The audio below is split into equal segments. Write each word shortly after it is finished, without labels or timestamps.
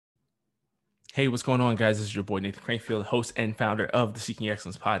Hey, what's going on, guys? This is your boy Nathan Crankfield, host and founder of the Seeking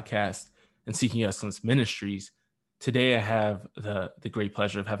Excellence podcast and Seeking Excellence Ministries. Today, I have the great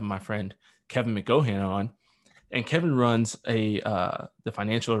pleasure of having my friend Kevin McGohan on, and Kevin runs the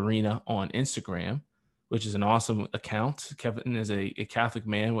Financial Arena on Instagram, which is an awesome account. Kevin is a Catholic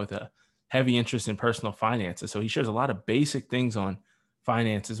man with a heavy interest in personal finances, so he shares a lot of basic things on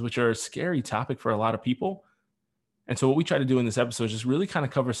finances, which are a scary topic for a lot of people. And so what we try to do in this episode is just really kind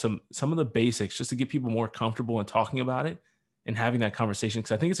of cover some of the basics just to get people more comfortable in talking about it and having that conversation.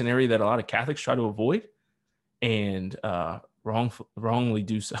 Because I think it's an area that a lot of Catholics try to avoid and wrongly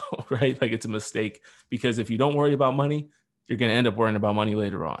do so, right? Like it's a mistake because if you don't worry about money, you're going to end up worrying about money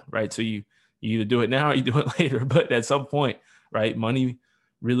later on, right? So you either do it now or you do it later. But at some point, right, money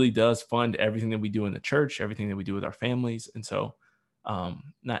really does fund everything that we do in the church, everything that we do with our families. And so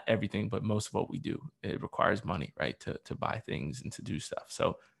not everything, but most of what we do, it requires money, right? To buy things and to do stuff.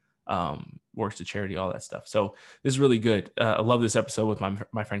 So works to charity, all that stuff. So this is really good. I love this episode with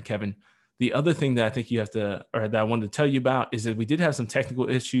my friend Kevin. The other thing that I think that I wanted to tell you about is that we did have some technical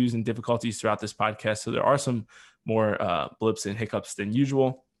issues and difficulties throughout this podcast. So there are some more blips and hiccups than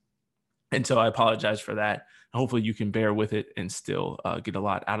usual. And so I apologize for that. Hopefully you can bear with it and still get a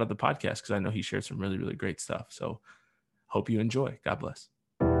lot out of the podcast because I know he shared some really, really great stuff. So hope you enjoy. God bless.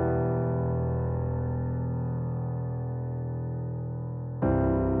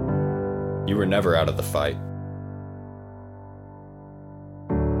 You were never out of the fight.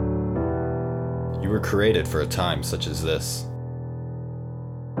 You were created for a time such as this.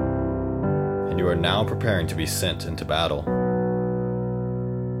 And you are now preparing to be sent into battle.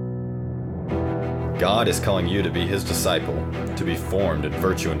 God is calling you to be His disciple, to be formed in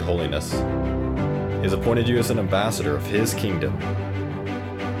virtue and holiness. He has appointed you as an ambassador of His kingdom,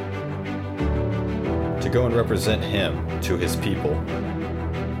 to go and represent Him to His people.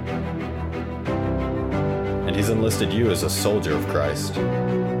 And He's enlisted you as a soldier of Christ, to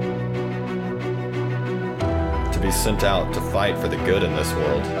be sent out to fight for the good in this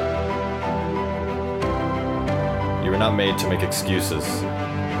world. You are not made to make excuses.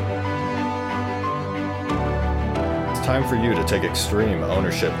 It's time for you to take extreme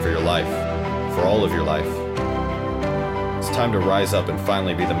ownership for your life. For all of your life. It's time to rise up and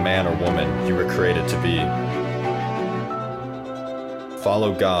finally be the man or woman you were created to be.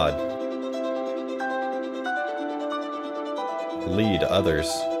 Follow God. Lead others.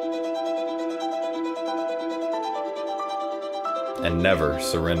 And never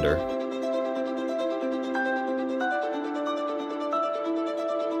surrender.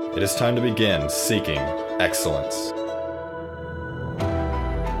 It is time to begin seeking excellence.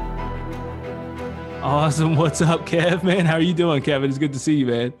 Awesome. What's up, Kev, man? How are you doing, Kevin? It's good to see you,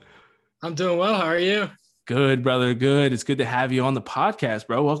 man. I'm doing well. How are you? Good, brother. Good. It's good to have you on the podcast,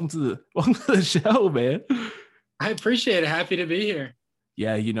 bro. Welcome to the show, man. I appreciate it. Happy to be here.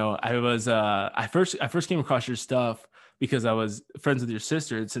 Yeah, I first came across your stuff because I was friends with your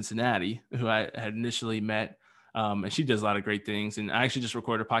sister in Cincinnati, who I had initially met. And she does a lot of great things. And I actually just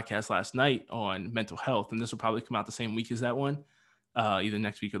recorded a podcast last night on mental health, and this will probably come out the same week as that one, either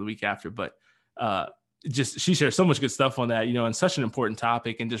next week or the week after. But she shares so much good stuff on that, and such an important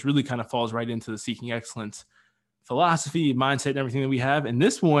topic, and just really kind of falls right into the seeking excellence philosophy, mindset, and everything that we have. And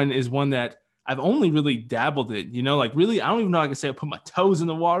this one is one that I've only really dabbled in, really, I don't even know how I can say I put my toes in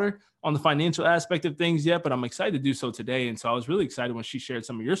the water on the financial aspect of things yet, but I'm excited to do so today. And so I was really excited when she shared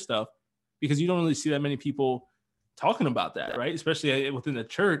some of your stuff because you don't really see that many people talking about that, right? Especially within the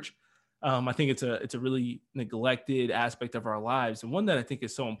church. I think it's a really neglected aspect of our lives, and one that I think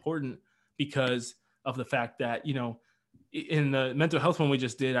is so important because of the fact that, in the mental health one we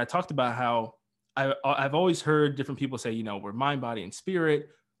just did, I talked about how I've always heard different people say, we're mind, body, and spirit,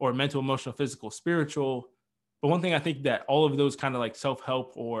 or mental, emotional, physical, spiritual. But one thing I think that all of those kind of like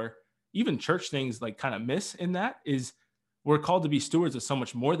self-help or even church things like kind of miss in that is we're called to be stewards of so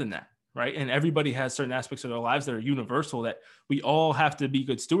much more than that, right? And everybody has certain aspects of their lives that are universal that we all have to be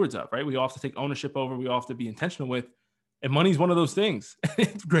good stewards of, right? We all have to take ownership over, we all have to be intentional with. And money is one of those things.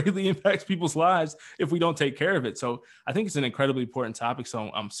 It greatly impacts people's lives if we don't take care of it. So I think it's an incredibly important topic. So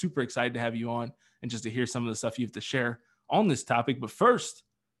I'm super excited to have you on and just to hear some of the stuff you have to share on this topic. But first,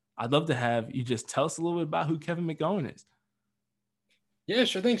 I'd love to have you just tell us a little bit about who Kevin McGohan is. Yeah,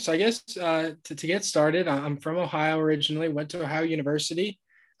 sure thing. So I guess to get started, I'm from Ohio originally, went to Ohio University,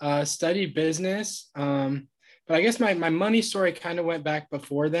 studied business. But I guess my money story kind of went back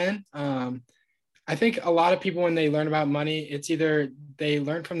before then. I think a lot of people, when they learn about money, it's either they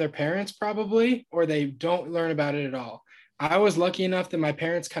learn from their parents probably, or they don't learn about it at all. I was lucky enough that my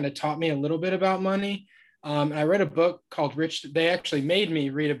parents kind of taught me a little bit about money. And I read a book called they actually made me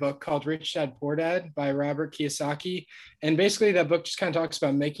read a book called Rich Dad Poor Dad by Robert Kiyosaki. And basically that book just kind of talks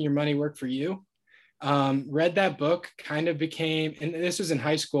about making your money work for you. Read that book, kind of became, and this was in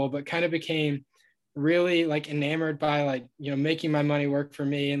high school, but kind of became really like enamored by like, making my money work for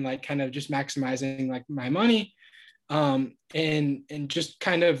me and like kind of just maximizing like my money. And just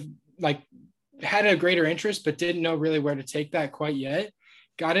kind of like had a greater interest, but didn't know really where to take that quite yet.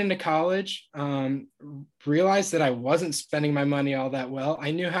 Got into college, realized that I wasn't spending my money all that well. I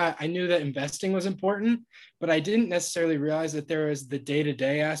knew that investing was important, but I didn't necessarily realize that there was the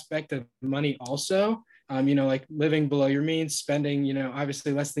day-to-day aspect of money also. Like living below your means, spending,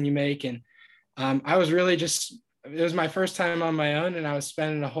 obviously less than you make. And I was really it was my first time on my own, and I was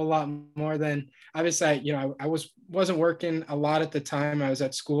spending a whole lot more than obviously, I wasn't working a lot at the time. I was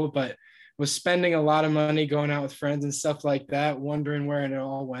at school, but was spending a lot of money going out with friends and stuff like that, wondering where it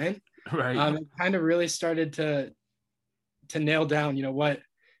all went. Right. It kind of really started to nail down, what,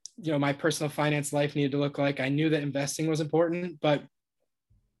 my personal finance life needed to look like. I knew that investing was important, but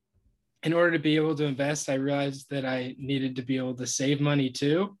in order to be able to invest, I realized that I needed to be able to save money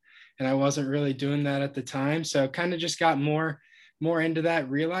too. And I wasn't really doing that at the time. So kind of just got more into that,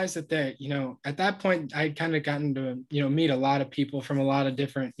 realized that at that point I'd kind of gotten to, meet a lot of people from a lot of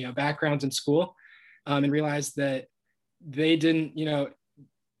different, backgrounds in school, and realized that they didn't,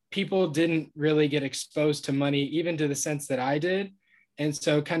 people didn't really get exposed to money, even to the sense that I did. And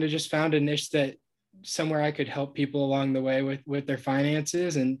so kind of just found a niche that somewhere I could help people along the way with their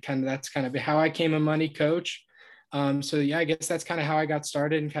finances. And that's kind of how I became a money coach. So yeah, I guess that's kind of how I got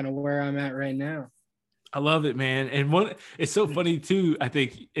started and kind of where I'm at right now. I love it, man. And it's so funny too, I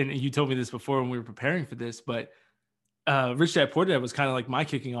think, and you told me this before when we were preparing for this, but Rich Dad Poor Dad was kind of like my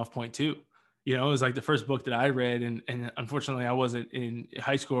kicking off point too. It was like the first book that I read, and unfortunately I wasn't in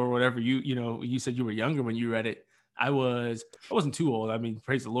high school or whatever. You said you were younger when you read it. I wasn't too old. I mean,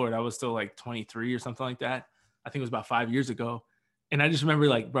 praise the Lord. I was still like 23 or something like that. I think it was about 5 years ago. And I just remember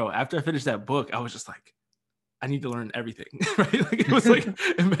like, bro, after I finished that book, I was just like, I need to learn everything, right? Like it was like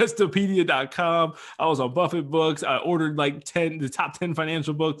Investopedia.com. I was on Buffett books. I ordered like the top 10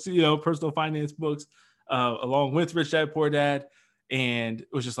 financial books, personal finance books, along with Rich Dad Poor Dad. And it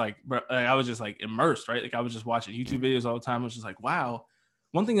was just like, I was just like immersed, right? Like I was just watching YouTube videos all the time. I was just like, wow.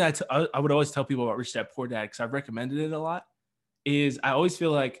 One thing that I would always tell people about Rich Dad Poor Dad, because I've recommended it a lot, is I always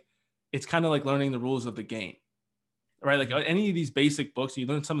feel like it's kind of like learning the rules of the game, right? Like any of these basic books, you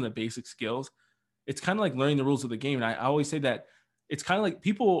learn some of the basic skills. It's kind of like learning the rules of the game. And I always say that it's kind of like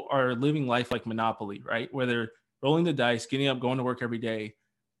people are living life like Monopoly, right? Where they're rolling the dice, getting up, going to work every day,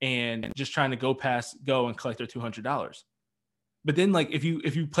 and just trying to go and collect their $200. But then like if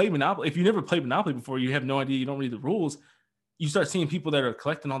you play Monopoly, if you never played Monopoly before, you have no idea, you don't read the rules, you start seeing people that are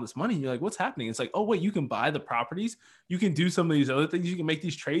collecting all this money. And you're like, what's happening? It's like, oh, wait, you can buy the properties. You can do some of these other things. You can make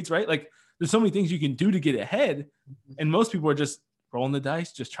these trades, right? Like there's so many things you can do to get ahead. And most people are just rolling the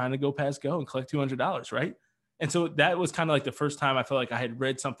dice, just trying to go past go and collect $200, right? And so that was kind of like the first time I felt like I had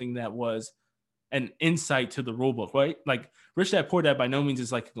read something that was an insight to the rule book, right? Like Rich Dad Poor Dad by no means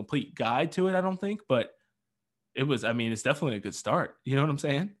is like a complete guide to it, I don't think, but it's definitely a good start. You know what I'm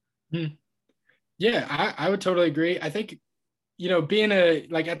saying? Yeah, I would totally agree. I think, being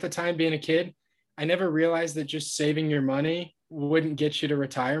at the time, being a kid, I never realized that just saving your money wouldn't get you to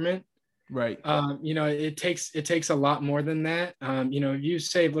retirement. Right. It takes a lot more than that.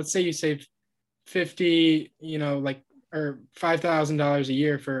 Let's say you save 50, or $5,000 a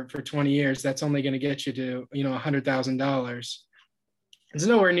year for 20 years. That's only going to get you to, $100,000. It's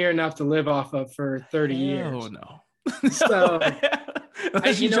nowhere near enough to live off of for 30 years. Oh no. So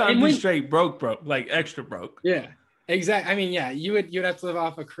unless you're trying to be straight broke, like extra broke. Yeah, exactly. I mean, yeah, you'd have to live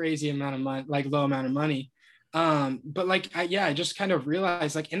off a crazy amount of money, like low amount of money. But like, I just kind of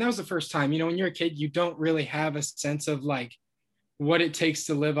realized and that was the first time, when you're a kid, you don't really have a sense of like what it takes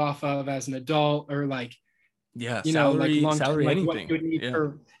to live off of as an adult, or like, salary, like salary, like anything. what you would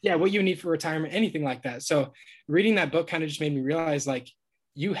need what you need for retirement, anything like that. So reading that book kind of just made me realize like,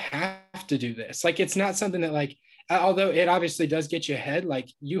 you have to do this. Like, it's not something that like, although it obviously does get you ahead, like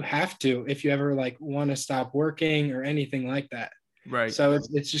you have to, if you ever like want to stop working or anything like that. Right. So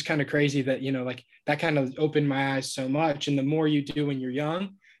it's just kind of crazy that, like that kind of opened my eyes so much. And the more you do when you're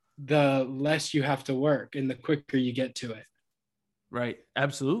young, the less you have to work and the quicker you get to it. Right.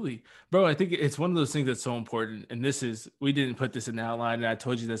 Absolutely. Bro, I think it's one of those things that's so important. And we didn't put this in the outline. And I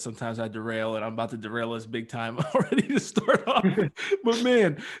told you that sometimes I derail, and I'm about to derail us big time already to start off. But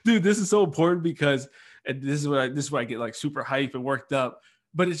man, dude, this is so important because this is where I get like super hype and worked up.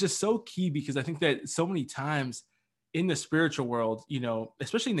 But it's just so key because I think that so many times in the spiritual world,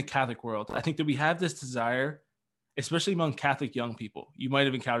 especially in the Catholic world, I think that we have this desire, especially among Catholic young people. You might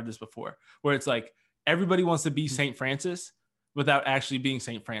have encountered this before, where it's like everybody wants to be St. Francis without actually being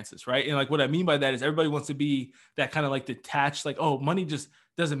St. Francis, right? And like what I mean by that is everybody wants to be that kind of like detached, like, oh, money just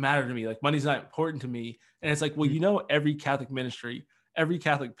doesn't matter to me. Like money's not important to me. And it's like, well, every Catholic ministry, every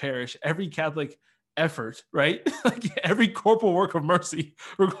Catholic parish, every Catholic effort, right? Like every corporal work of mercy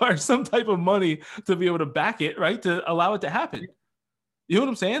requires some type of money to be able to back it, right? To allow it to happen. You know what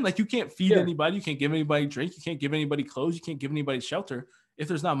I'm saying? Like you can't feed anybody, you can't give anybody drink, you can't give anybody clothes, you can't give anybody shelter if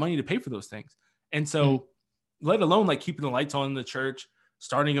there's not money to pay for those things. And so let alone like keeping the lights on in the church,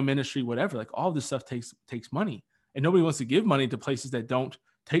 starting a ministry, whatever, like all this stuff takes money, and nobody wants to give money to places that don't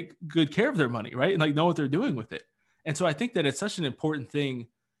take good care of their money, right? And like know what they're doing with it. And so I think that it's such an important thing,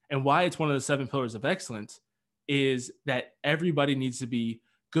 and why it's one of the 7 pillars of excellence is that everybody needs to be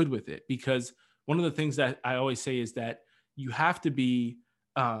good with it. Because one of the things that I always say is that you have to be,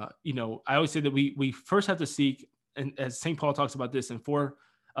 I always say that we first have to seek, and as St. Paul talks about this in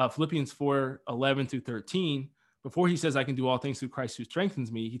Philippians 4:11-13, before he says, I can do all things through Christ who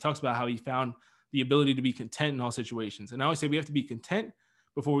strengthens me, he talks about how he found the ability to be content in all situations. And I always say we have to be content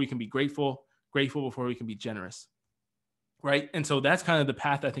before we can be grateful before we can be generous, right? And so that's kind of the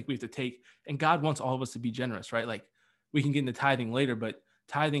path I think we have to take. And God wants all of us to be generous, right? Like we can get into tithing later, but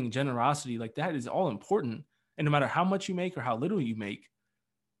tithing, generosity, like that is all important. And no matter how much you make or how little you make,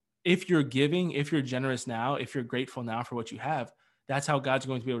 if you're giving, if you're generous now, if you're grateful now for what you have, that's how God's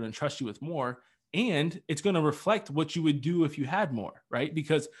going to be able to entrust you with more. And it's going to reflect what you would do if you had more, right?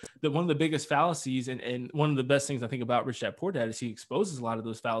 Because one of the biggest fallacies and one of the best things I think about Rich Dad Poor Dad is he exposes a lot of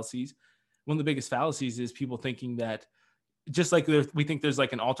those fallacies. One of the biggest fallacies is people thinking that just like we think there's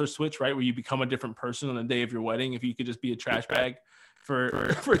like an altar switch, right? Where you become a different person on the day of your wedding. If you could just be a trash bag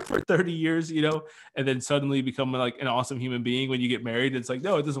for 30 years, and then suddenly become like an awesome human being when you get married. It's like,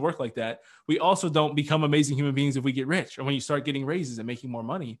 no, it doesn't work like that. We also don't become amazing human beings if we get rich or when you start getting raises and making more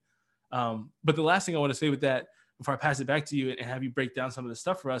money. But the last thing I want to say with that, before I pass it back to you and have you break down some of the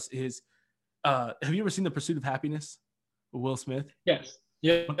stuff for us is, have you ever seen The Pursuit of Happiness with Will Smith? Yes.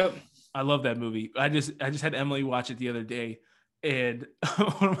 Yep. I love that movie. I just had Emily watch it the other day. And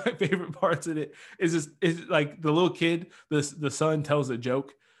one of my favorite parts of it is like the little kid, the son tells a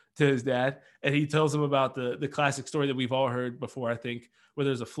joke to his dad, and he tells him about the classic story that we've all heard before, I think, where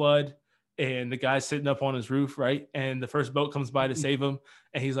there's a flood and the guy's sitting up on his roof, right? And the first boat comes by to save him.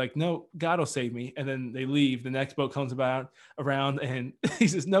 And he's like, no, God will save me. And then they leave. The next boat comes around and he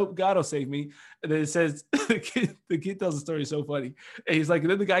says, nope, God will save me. And then it says, the kid tells the story so funny. And he's like,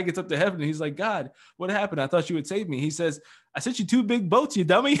 and then the guy gets up to heaven and he's like, God, what happened? I thought you would save me. He says, I sent you 2 big boats, you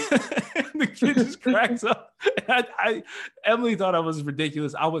dummy. And the kid just cracks up. And Emily thought I was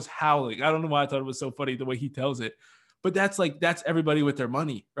ridiculous. I was howling. I don't know why I thought it was so funny the way he tells it. But that's everybody with their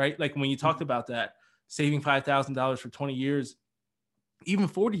money, right? Like when you talked about that, saving $5,000 for 20 years, even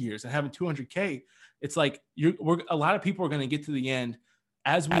 40 years and having 200K, it's like a lot of people are going to get to the end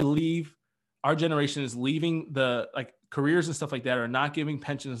as we leave. Our generation is leaving the like careers and stuff like that are not giving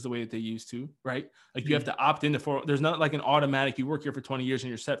pensions the way that they used to, right? Like you have to opt into there's not like an automatic, you work here for 20 years and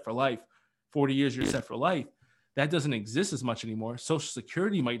you're set for life. 40 years, you're set for life. That doesn't exist as much anymore. Social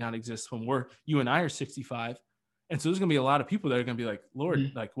Security might not exist when you and I are 65. And so there's going to be a lot of people that are going to be like,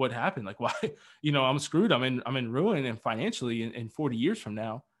 Lord, like what happened? Like, why, I'm screwed. I'm in ruin and financially in 40 years from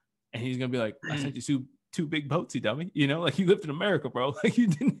now. And he's going to be like, I sent you 2 big boats, you dummy, like you lived in America, bro. Like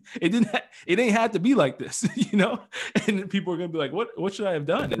it ain't had to be like this, and people are going to be like, what should I have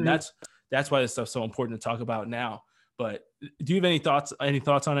done? And that's why this stuff's so important to talk about now. But do you have any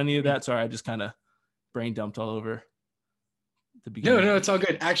thoughts on any of that? Sorry, I just kind of brain dumped all over the beginning. No, it's all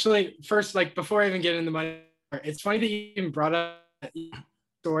good. Actually, first, like before I even get into money, it's funny that you even brought up that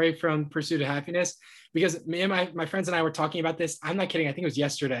story from Pursuit of Happiness, because me and my friends and I were talking about this. I'm not kidding. I think it was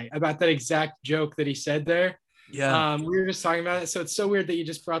yesterday about that exact joke that he said there. Yeah. We were just talking about it. So it's so weird that you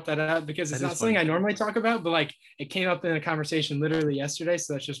just brought that up because it's not something I normally talk about, but like it came up in a conversation literally yesterday.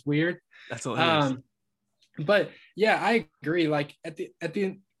 So that's just weird. That's hilarious. But yeah, I agree. Like at the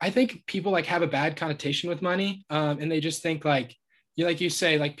end, I think people like have a bad connotation with money. And they just think like you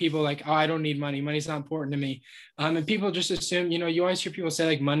say, like people like, oh, I don't need money. Money's not important to me. And people just assume, you always hear people say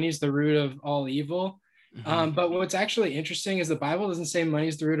like money is the root of all evil. Mm-hmm. But what's actually interesting is the Bible doesn't say money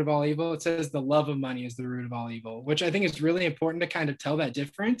is the root of all evil. It says the love of money is the root of all evil, which I think is really important to kind of tell that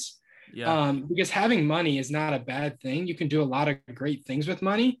difference. Yeah. Because having money is not a bad thing. You can do a lot of great things with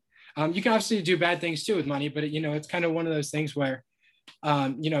money. You can obviously do bad things too with money, but it's kind of one of those things where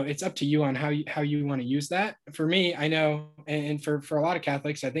it's up to you on how you want to use that. For me, I know, and for a lot of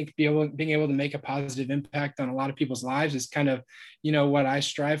Catholics, I think being able to make a positive impact on a lot of people's lives is kind of, what I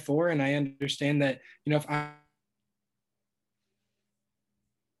strive for. And I understand that, if I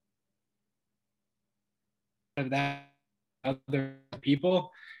have that other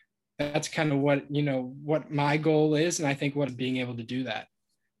people, that's kind of what my goal is. And I think what being able to do that.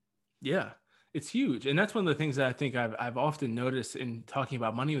 Yeah, it's huge. And that's one of the things that I think I've often noticed in talking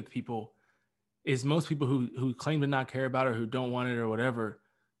about money with people is most people who claim to not care about it or who don't want it or whatever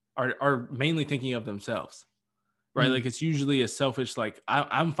are mainly thinking of themselves, right? Mm-hmm. Like it's usually a selfish, like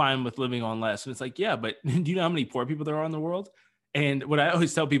I'm fine with living on less. And it's like, yeah, but do you know how many poor people there are in the world? And what I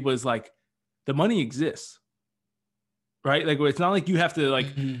always tell people is like, the money exists, right? Like it's not like you have to like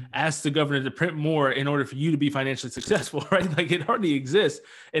ask the governor to print more in order for you to be financially successful, right? Like it already exists,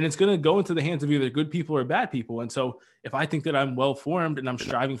 and it's going to go into the hands of either good people or bad people. And so if I think that I'm well formed and I'm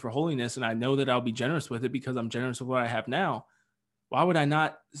striving for holiness and I know that I'll be generous with it because I'm generous with what I have now, why would I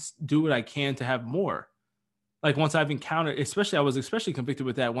not do what I can to have more? Like once I've encountered, I was especially convicted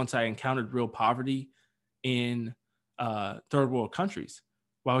with that once I encountered real poverty in third world countries.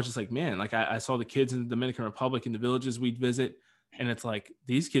 Well, I was just like, man, like I saw the kids in the Dominican Republic in the villages we'd visit. And it's like,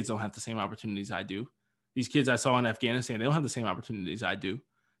 these kids don't have the same opportunities I do. These kids I saw in Afghanistan, they don't have the same opportunities I do.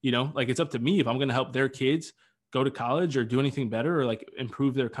 Like it's up to me if I'm going to help their kids go to college or do anything better or like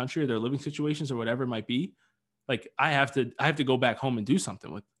improve their country or their living situations or whatever it might be. Like I have to go back home and do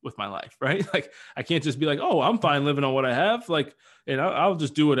something with my life, right? Like I can't just be like, oh, I'm fine living on what I have. Like, and I'll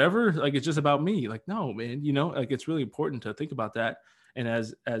just do whatever. Like, it's just about me. Like, no, man, like it's really important to think about that. And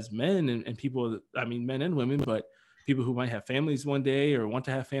as men and people, I mean, men and women, but people who might have families one day or want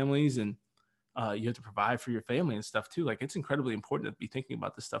to have families and you have to provide for your family and stuff too. Like it's incredibly important to be thinking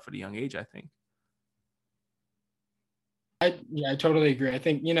about this stuff at a young age, I think. I totally agree. I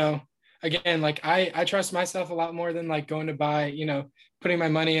think, again, like I trust myself a lot more than like going to buy, putting my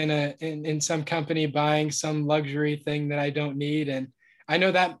money in some company, buying some luxury thing that I don't need. And I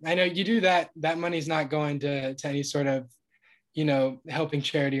know you do that money's not going to any sort of, helping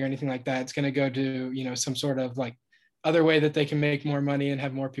charity or anything like that. It's going to go to, some sort of like other way that they can make more money and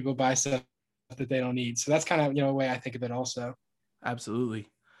have more people buy stuff that they don't need. So that's kind of, a way I think of it also. Absolutely.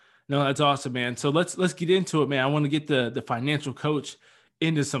 No, that's awesome, man. So let's get into it, man. I want to get the financial coach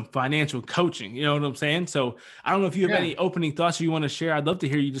into some financial coaching. You know what I'm saying? So I don't know if you have any opening thoughts you want to share. I'd love to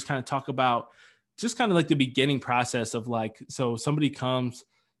hear you just kind of talk about just kind of like the beginning process of like, so somebody comes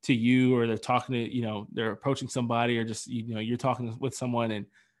to you or they're talking to, they're approaching somebody or just, you're talking with someone and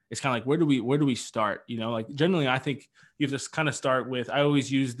it's kind of like, where do we start? Like generally I think you have to kind of start with, I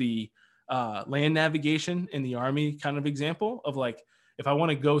always use the land navigation in the Army kind of example of like, if I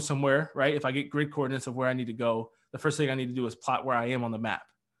want to go somewhere, right? If I get grid coordinates of where I need to go, the first thing I need to do is plot where I am on the map,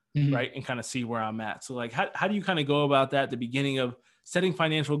 right? And kind of see where I'm at. So like, how do you kind of go about that at the beginning of setting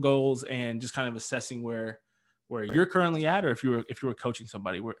financial goals and just kind of assessing where you're currently at, or if you were coaching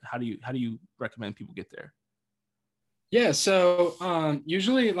somebody, how do you recommend people get there? Yeah. So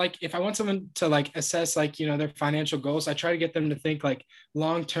usually like if I want someone to like assess like, their financial goals, I try to get them to think like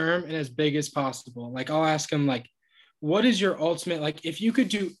long-term and as big as possible. Like I'll ask them like, what is your ultimate, like if you could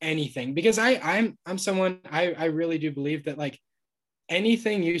do anything, because I'm someone, I really do believe that like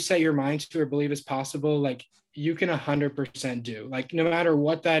anything you set your mind to or believe is possible, like you can 100% do, like no matter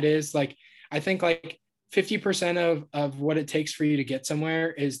what that is. Like I think like 50% of what it takes for you to get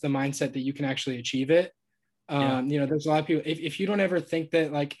somewhere is the mindset that you can actually achieve it. There's a lot of people, if you don't ever think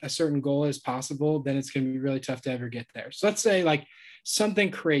that like a certain goal is possible, then it's going to be really tough to ever get there. So let's say like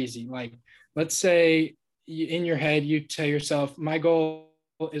something crazy, like let's say in your head, you tell yourself, my goal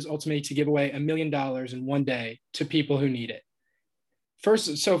is ultimately to give away $1 million in one day to people who need it.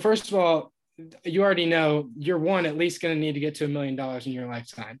 First of all, you already know you're at least going to need to get to $1 million in your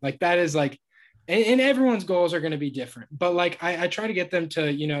lifetime. Like that is like, and everyone's goals are going to be different, but like, I try to get them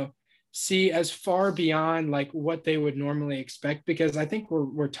to, see as far beyond like what they would normally expect, because I think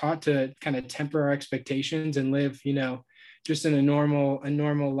we're taught to kind of temper our expectations and live, just in a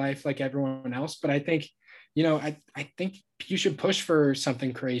normal life like everyone else. But I think, I think you should push for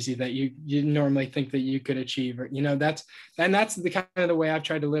something crazy that you normally think that you could achieve, or, that's the kind of the way I've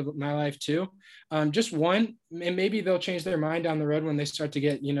tried to live my life too. Just one, and maybe they'll change their mind down the road when they start to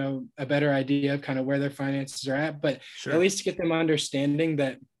get, a better idea of kind of where their finances are at, but sure. At least to get them understanding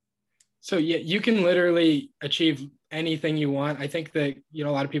that. So yeah, you can literally achieve anything you want. I think that, a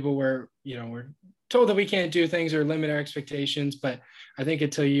lot of people we're told that we can't do things or limit our expectations, but I think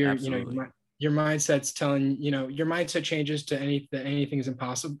until you're, your mindset's telling, your mindset changes to anything is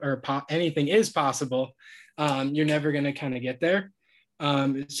impossible or anything is possible. You're never going to kind of get there.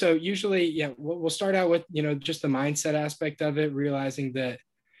 So usually, yeah, we'll start out with, just the mindset aspect of it, realizing that,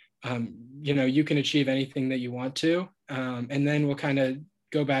 you can achieve anything that you want to. And then we'll kind of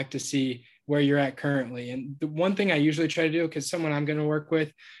go back to see where you're at currently. And the one thing I usually try to do, because someone I'm going to work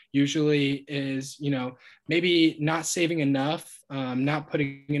with usually is, maybe not saving enough, not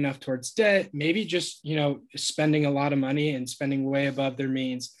putting enough towards debt, maybe just, spending a lot of money and spending way above their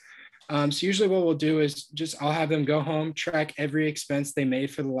means. So usually what we'll do is I'll have them go home, track every expense they made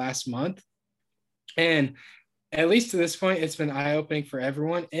for the last month. And at least to this point, it's been eye-opening for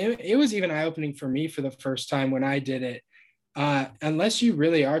everyone. It was even eye-opening for me for the first time when I did it. Unless you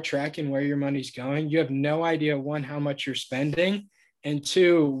really are tracking where your money's going, you have no idea, one, how much you're spending, and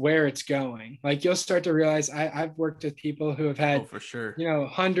two, where it's going. Like, you'll start to realize, I've worked with people who have had, for sure,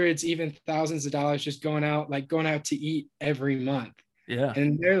 hundreds, even thousands of dollars just going out to eat every month. Yeah.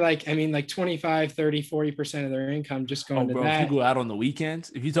 And they're like, 25, 30, 40% of their income just going to that. If you go out on the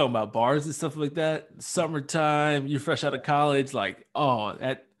weekends, if you're talking about bars and stuff like that, summertime, you're fresh out of college, like, oh,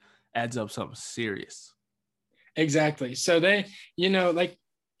 that adds up something serious. Exactly. So they,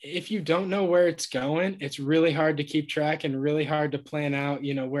 if you don't know where it's going, it's really hard to keep track and really hard to plan out,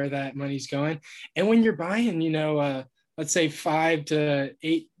 where that money's going. And when you're buying, let's say $5 to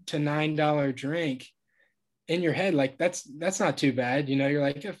 $8 to $9 drink, in your head, like that's not too bad. You're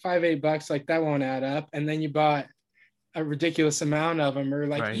like, $5-8, like that won't add up. And then you bought a ridiculous amount of them, or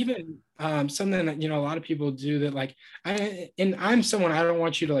like, right. Even something that, a lot of people do that, like, I'm someone, I don't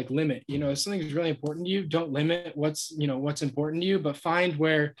want you to like limit, if something is really important to you, don't limit what's important to you, but find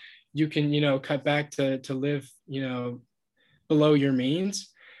where you can, cut back to live, below your means.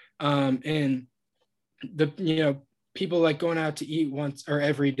 And the, people like going out to eat once or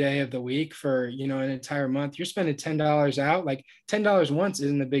every day of the week for, an entire month. You're spending $10 out, like $10 once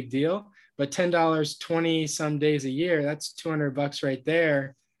isn't a big deal, but $10, 20 some days a year, that's $200 right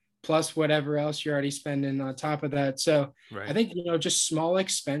there, plus whatever else you're already spending on top of that. So right. I think, just small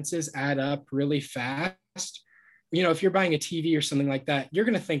expenses add up really fast. If you're buying a TV or something like that, you're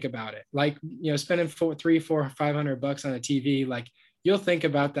going to think about it. Like, spending $300, $400, $500 on a TV, like you'll think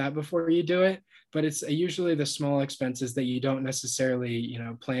about that before you do it. But it's usually the small expenses that you don't necessarily,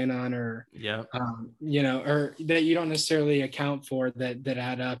 plan on, or, or that you don't necessarily account for that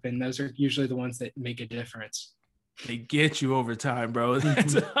add up. And those are usually the ones that make a difference. They get you over time, bro.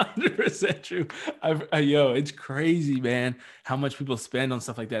 That's 100% true. It's crazy, man, how much people spend on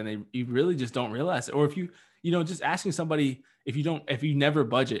stuff like that. And you really just don't realize it. Or if you just asking somebody, if you never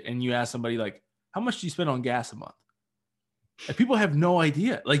budget and you ask somebody like, how much do you spend on gas a month? And people have no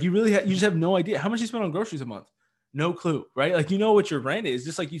idea. Like, you just have no idea how much you spend on groceries a month. No clue, right? Like, what your rent is,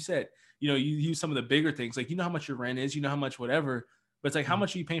 just like you said, you use some of the bigger things. Like, how much your rent is, how much whatever, but it's like, how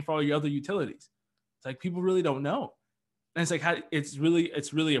much are you paying for all your other utilities? It's like, people really don't know. And it's like, it's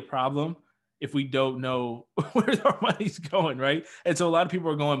really a problem if we don't know where our money's going, right? And so a lot of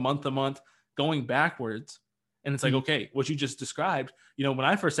people are going month to month, going backwards. And it's like, okay, what you just described, when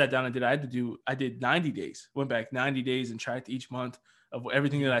I first sat down and I did 90 days, went back 90 days and tracked each month of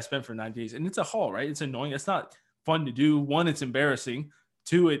everything that I spent for 90 days. And it's a haul, right? It's annoying. It's not fun to do. One, it's embarrassing.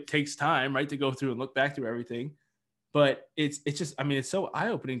 Two, it takes time, right, to go through and look back through everything. But it's just, it's so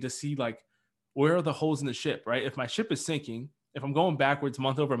eye-opening to see, like, where are the holes in the ship, right? If my ship is sinking, if I'm going backwards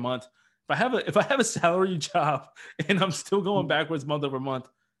month over month, if I have a salary job and I'm still going backwards month over month,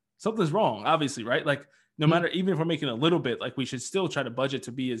 something's wrong, obviously, right? Like, no matter, even if we're making a little bit, like, we should still try to budget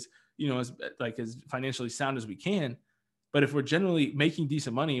to be as financially sound as we can. But if we're generally making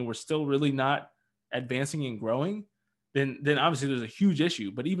decent money and we're still really not advancing and growing, then obviously there's a huge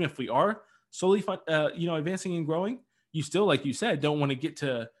issue. But even if we are slowly, advancing and growing, you still, like you said, don't want to get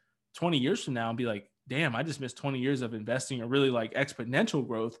to 20 years from now and be like, damn, I just missed 20 years of investing or really like exponential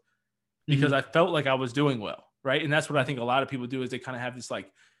growth because I felt like I was doing well. Right. And that's what I think a lot of people do, is they kind of have this like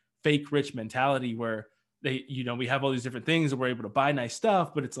fake rich mentality where they, we have all these different things and we're able to buy nice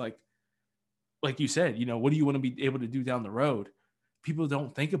stuff, but it's like you said, what do you want to be able to do down the road? People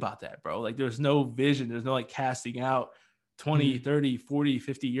don't think about that, bro. Like, there's no vision. There's no like casting out 20, 30, 40,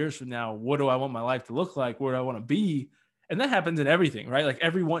 50 years from now. What do I want my life to look like? Where do I want to be? And that happens in everything, right? Like,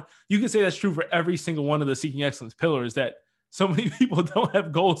 everyone, you can say that's true for every single one of the Seeking Excellence pillars, that so many people don't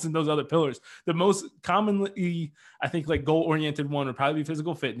have goals in those other pillars. The most commonly, I think, like, goal-oriented one would probably be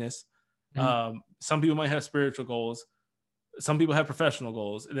physical fitness. Some people might have spiritual goals. Some people have professional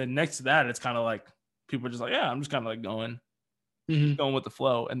goals. And then next to that, it's kind of like people are just like, yeah, I'm just kind of like going with the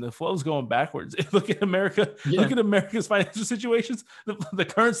flow. And the flow's going backwards. Look at America. Yeah. Look at America's financial situations. The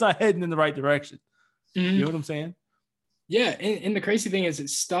current's not heading in the right direction. You know what I'm saying? Yeah. And the crazy thing is that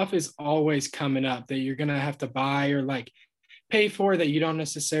stuff is always coming up that you're going to have to buy, or like, pay for that you don't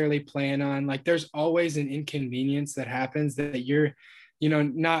necessarily plan on. Like there's always an inconvenience that happens that you're,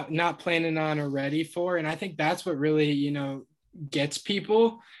 not planning on or ready for. And I think that's what really, gets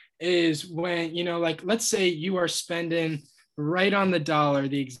people is when, like let's say you are spending right on the dollar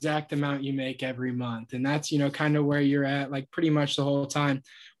the exact amount you make every month. And that's, kind of where you're at like pretty much the whole time.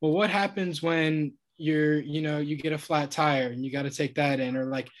 Well, what happens when you get a flat tire and you got to take that in, or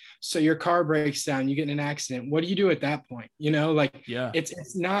like, so your car breaks down, you get in an accident. What do you do at that point?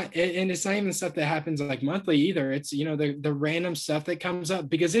 It's not, and it's not even stuff that happens like monthly either. It's, the random stuff that comes up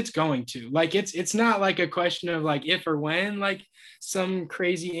because it's going to like, it's not like a question of like if or when like some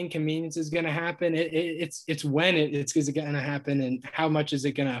crazy inconvenience is going to happen. It's when it's going to happen and how much is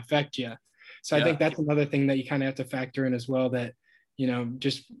it going to affect you. So I think that's another thing that you kind of have to factor in as well, that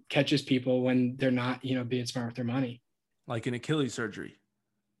just catches people when they're not, being smart with their money. Like an Achilles surgery,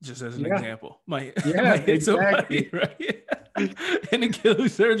 just as an example, might hit somebody, right? An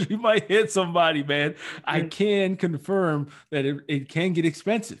Achilles surgery might hit somebody, man. I can confirm that it can get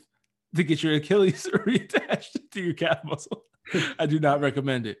expensive to get your Achilles reattached to your calf muscle. I do not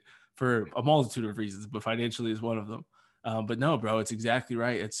recommend it for a multitude of reasons, but financially is one of them. But no, bro, it's exactly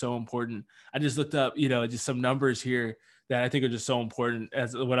right. It's so important. I just looked up, just some numbers here that I think are just so important,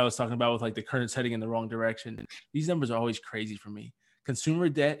 as what I was talking about with like the current heading in the wrong direction. These numbers are always crazy for me. Consumer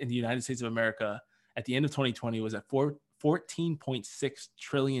debt in the United States of America at the end of 2020 was at $14.6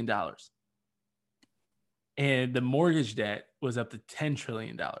 trillion. And the mortgage debt was up to $10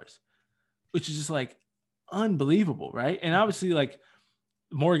 trillion, which is just like unbelievable, right? And obviously like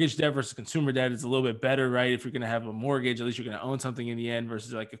mortgage debt versus consumer debt is a little bit better, right? If you're going to have a mortgage, at least you're going to own something in the end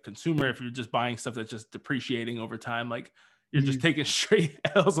versus like a consumer. If you're just buying stuff that's just depreciating over time, like you're just taking straight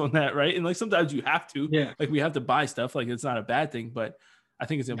L's on that, right? And like sometimes you have to, like we have to buy stuff, like it's not a bad thing, but I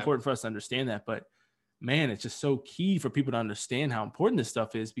think it's important for us to understand that. But man, it's just so key for people to understand how important this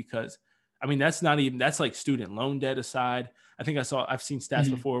stuff is, because I mean, that's like student loan debt aside. I think I've seen stats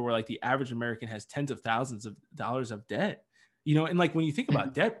before where like the average American has tens of thousands of dollars of debt. And like when you think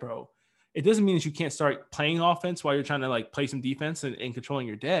about debt, bro, it doesn't mean that you can't start playing offense while you're trying to like play some defense and controlling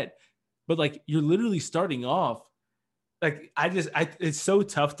your debt. But like you're literally starting off. Like it's so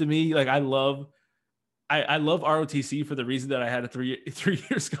tough to me. Like I love ROTC for the reason that I had a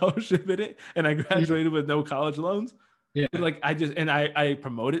three-year scholarship in it, and I graduated with no college loans. Yeah. But like I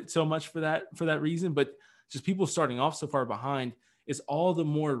promote it so much for that reason. But just people starting off so far behind is all the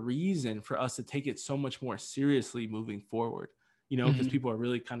more reason for us to take it so much more seriously moving forward, because people are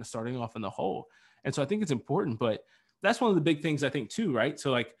really kind of starting off in the hole. And so I think it's important, but that's one of the big things I think too, right?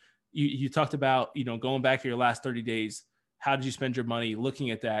 So like you talked about, going back to your last 30 days, how did you spend your money, looking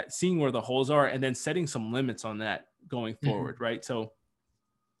at that, seeing where the holes are, and then setting some limits on that going forward, right? So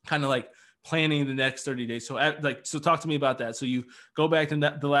kind of like planning the next 30 days. So talk to me about that. So you go back to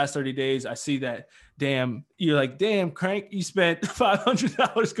the last 30 days. I see that, you're like, damn, Crank, you spent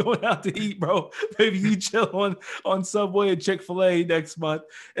 $500 going out to eat, bro. Maybe you chill on Subway and Chick-fil-A next month.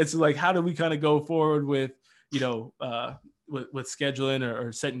 And so like, how do we kind of go forward with, with scheduling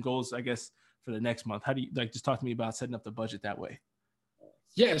or setting goals, I guess, for the next month? How do you just talk to me about setting up the budget that way?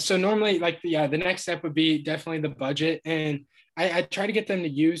 Yeah. So normally the next step would be definitely the budget. And I try to get them to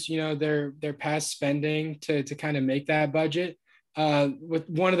use, their past spending to kind of make that budget, with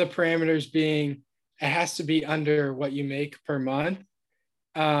one of the parameters being it has to be under what you make per month.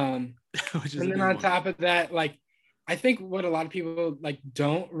 And then on top of that, like, I think what a lot of people like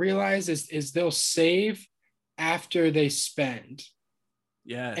don't realize is they'll save after they spend.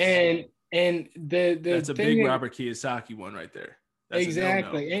 Yes. And that's a big Robert Kiyosaki one right there. That's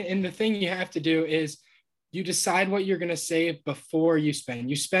exactly. And the thing you have to do is you decide what you're going to save before you spend.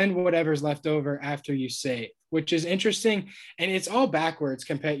 You spend whatever's left over after you save, which is interesting. And it's all backwards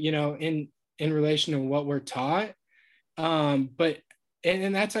compared, in relation to what we're taught. But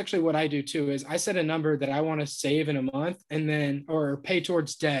that's actually what I do too, is I set a number that I want to save in a month and then, or pay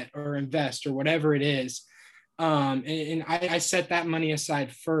towards debt or invest or whatever it is. And I set that money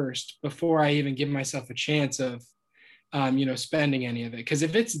aside first before I even give myself a chance of, spending any of it. Because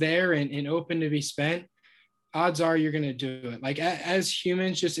if it's there and open to be spent, odds are you're going to do it. Like as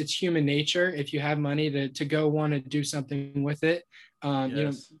humans, it's human nature. If you have money to go want to do something with it,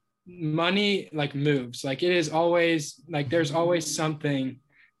 yes. Money like moves. Like it is always like, there's always something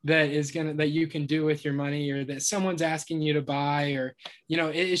that you can do with your money, or that someone's asking you to buy, or,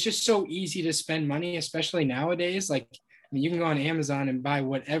 it's just so easy to spend money, especially nowadays. Like, I mean, you can go on Amazon and buy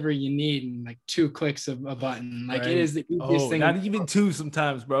whatever you need in like 2 clicks of a button. Like It is the easiest thing. Not even 2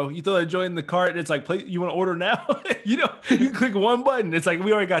 sometimes, bro. You throw that joint in the cart and it's like, you want to order now? You click one button. It's like,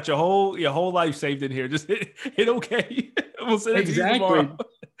 we already got your whole life saved in here. Just hit okay. We'll send it to you Exactly. tomorrow.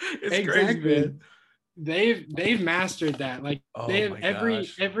 It's crazy, Exactly. man. They've mastered that. Like Oh they have my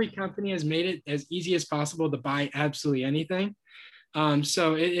gosh. every company has made it as easy as possible to buy absolutely anything.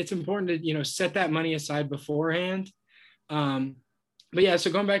 So it's important to, set that money aside beforehand. But yeah,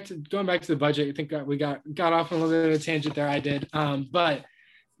 so going back to the budget, I think we got off on a little bit of a tangent there. I did. But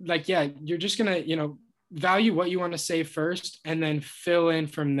like, yeah, you're just gonna, value what you want to save first and then fill in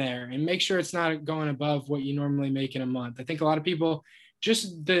from there and make sure it's not going above what you normally make in a month. I think a lot of people,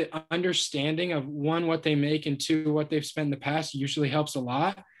 just the understanding of one, what they make, and two, what they've spent in the past usually helps a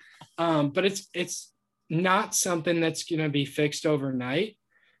lot. But it's not something that's going to be fixed overnight.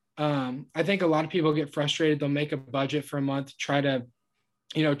 I think a lot of people get frustrated. They'll make a budget for a month, try to,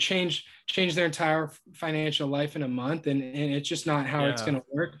 change their entire financial life in a month. And it's just not how it's going to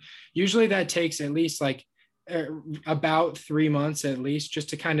work. Usually that takes at least like about 3 months at least, just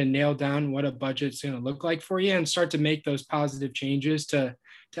to kind of nail down what a budget's going to look like for you and start to make those positive changes to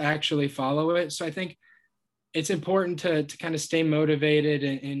actually follow it. So I think it's important to kind of stay motivated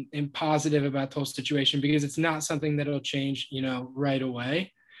and positive about the whole situation, because it's not something that'll change, right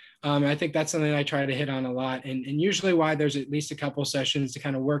away. I think that's something I try to hit on a lot, and usually why there's at least a couple sessions to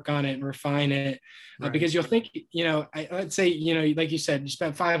kind of work on it and refine it, Right. because you'll think, let's say, like you said, you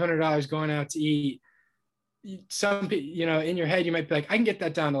spent $500 going out to eat. Some, in your head, you might be like, I can get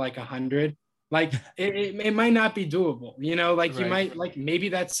that down to like 100. Like it might not be doable, like you might, like, maybe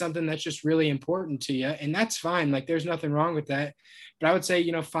that's something that's just really important to you, and that's fine. Like there's nothing wrong with that. But I would say,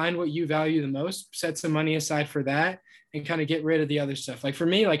 find what you value the most, set some money aside for that, and kind of get rid of the other stuff. Like for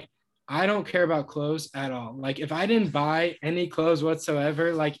me, like I don't care about clothes at all. Like if I didn't buy any clothes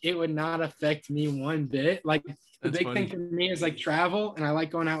whatsoever, like it would not affect me one bit. Like the big thing for me is like travel, and I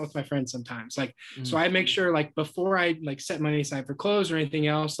like going out with my friends sometimes. Like, so I make sure, like, before I like set money aside for clothes or anything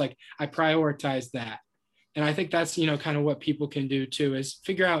else, like I prioritize that. And I think that's, kind of what people can do too, is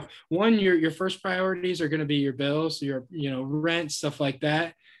figure out, one, your first priorities are going to be your bills, your, rent, stuff like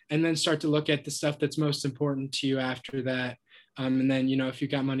that. And then start to look at the stuff that's most important to you after that. And then, if you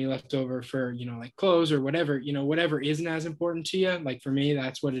got money left over for, like clothes or whatever, whatever isn't as important to you, like for me,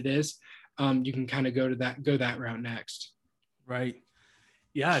 that's what it is. You can kind of go that route next. Right.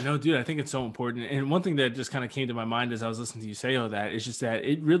 Yeah, no, dude, I think it's so important. And one thing that just kind of came to my mind as I was listening to you say all that is just that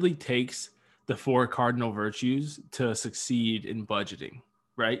it really takes the 4 cardinal virtues to succeed in budgeting,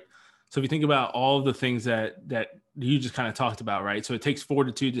 right? So if you think about all of the things that you just kind of talked about, right? So it takes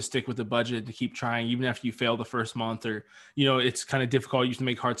fortitude to stick with the budget, to keep trying, even after you fail the first month, or, it's kind of difficult. You have to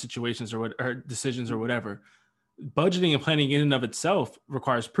make hard situations or decisions or whatever. Budgeting and planning in and of itself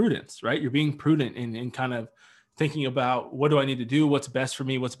requires prudence, right? You're being prudent in kind of thinking about, what do I need to do? What's best for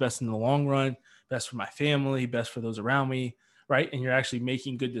me? What's best in the long run? Best for my family, best for those around me, right? And you're actually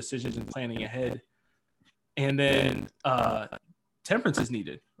making good decisions and planning ahead. And then temperance is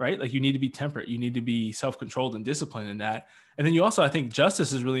needed, right? Like you need to be temperate. You need to be self-controlled and disciplined in that. And then you also, I think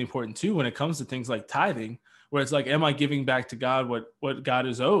justice is really important too, when it comes to things like tithing, where it's like, am I giving back to God what God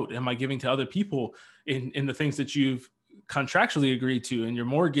is owed? Am I giving to other people in the things that you've contractually agreed to, in your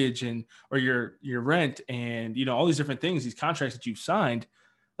mortgage or your rent, and all these different things, these contracts that you've signed?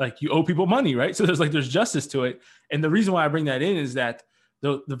 Like you owe people money, right? So there's justice to it. And the reason why I bring that in is that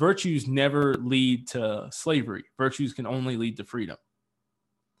the virtues never lead to slavery. Virtues can only lead to freedom.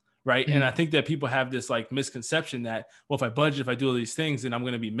 Right. Mm-hmm. And I think that people have this like misconception that, well, if I budget, if I do all these things, then I'm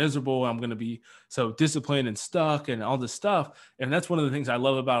going to be miserable. I'm going to be so disciplined and stuck and all this stuff. And that's one of the things I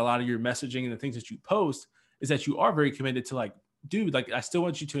love about a lot of your messaging and the things that you post, is that you are very committed to, like, dude, like I still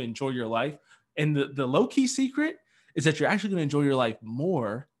want you to enjoy your life. And the low key secret is that you're actually going to enjoy your life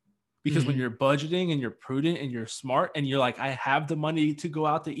more, because when you're budgeting and you're prudent and you're smart and you're like, I have the money to go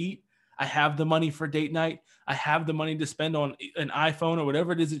out to eat, I have the money for date night, I have the money to spend on an iPhone or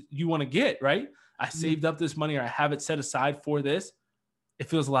whatever it is that you want to get, right? I saved up this money, or I have it set aside for this. It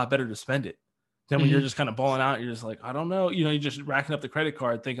feels a lot better to spend it than when you're just kind of balling out. You're just like, I don't know. You're just racking up the credit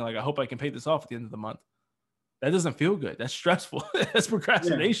card thinking like, I hope I can pay this off at the end of the month. That doesn't feel good. That's stressful. That's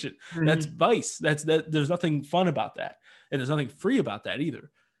procrastination. Yeah. That's vice. There's nothing fun about that. And there's nothing free about that either.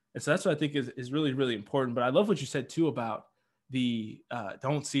 And so that's what I think is really, really important. But I love what you said too about the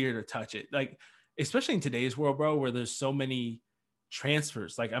don't see it or touch it. Like, especially in today's world, bro, where there's so many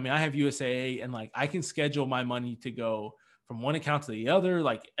transfers. Like, I mean, I have USAA, and like I can schedule my money to go from one account to the other,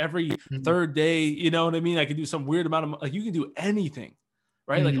 like every third day, you know what I mean? I can do some weird amount of, like, you can do anything,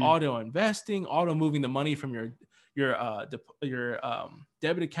 right? Like auto investing, auto moving the money from your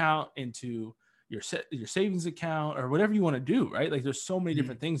debit account into your savings account, or whatever you want to do, right? Like there's so many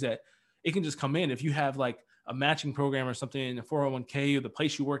different things that it can just come in. If you have like a matching program or something in a 401k or the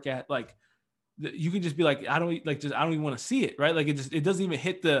place you work at, like you can just be like, I don't even want to see it. Right. Like it doesn't even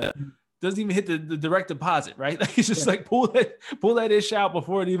hit the direct deposit. Right. Like it's just like pull that ish out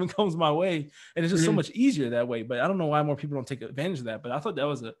before it even comes my way. And it's just so much easier that way. But I don't know why more people don't take advantage of that. But I thought that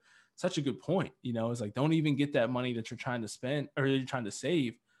was such a good point. It's like, don't even get that money that you're trying to spend or you're trying to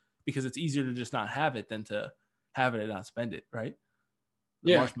save, because it's easier to just not have it than to have it and not spend it. Right.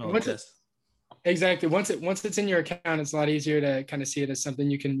 Marshmallow test. Exactly. Once it's in your account, it's a lot easier to kind of see it as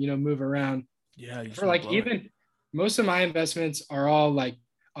something you can, move around. Yeah. For like even most of my investments are all like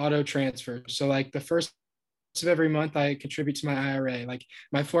auto transfer. So like the first of every month I contribute to my IRA. Like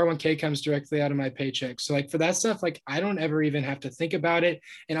my 401k comes directly out of my paycheck. So like for that stuff, like I don't ever even have to think about it.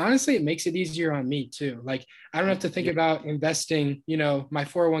 And honestly, it makes it easier on me too. Like I don't have to think about investing, my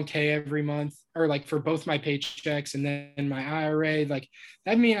 401k every month, or like for both my paychecks and then my IRA. Like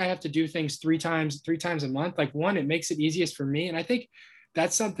that means I have to do things three times a month. Like one, it makes it easiest for me. And I think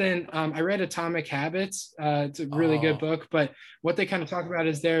that's something I read Atomic Habits. It's a really good book, but what they kind of talk about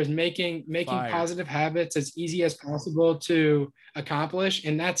is making positive habits as easy as possible to accomplish.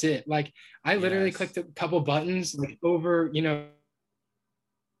 And that's it. Like I literally clicked a couple buttons like over,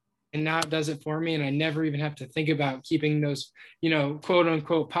 and now it does it for me. And I never even have to think about keeping those, quote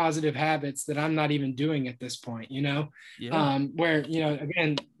unquote positive habits that I'm not even doing at this point, where,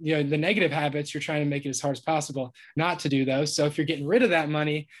 again, the negative habits, you're trying to make it as hard as possible not to do those. So if you're getting rid of that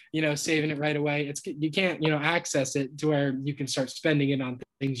money, saving it right away, you can't, access it to where you can start spending it on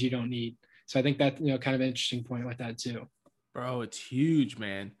things you don't need. So I think that, kind of an interesting point like that too. Bro, it's huge,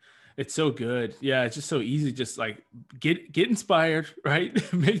 man. It's so good. Yeah, it's just so easy. Just like get inspired,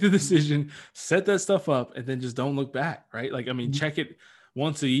 right? Make the decision, set that stuff up, and then just don't look back, right? Like, I mean, check it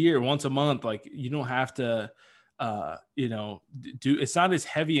once a year, once a month. Like you don't have to, it's not as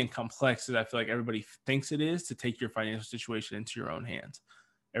heavy and complex as I feel like everybody thinks it is to take your financial situation into your own hands.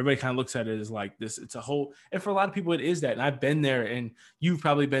 Everybody kind of looks at it as like this. It's a whole, and for a lot of people, it is that. And I've been there, and you've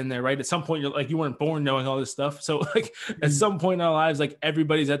probably been there, right? At some point, you're like, you weren't born knowing all this stuff. So, like, at some point in our lives, like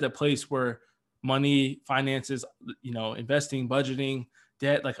everybody's at that place where money, finances, investing, budgeting,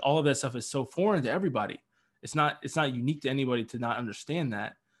 debt, like all of that stuff is so foreign to everybody. It's not unique to anybody to not understand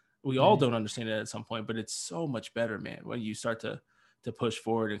that. We all don't understand it at some point, but it's so much better, man, when you start to push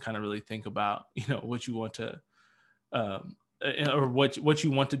forward and kind of really think about, what you want to, or what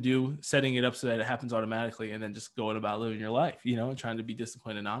you want to do, setting it up so that it happens automatically, and then just going about living your life, and trying to be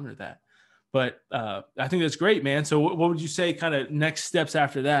disciplined and honor that. But I think that's great, man. So what would you say kind of next steps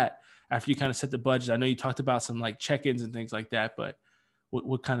after that, after you kind of set the budget? I know you talked about some like check-ins and things like that, but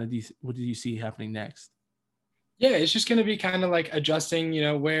what do you see happening next? Yeah, it's just going to be kind of like adjusting,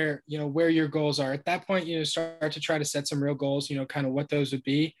 where your goals are at that point, start to try to set some real goals, kind of what those would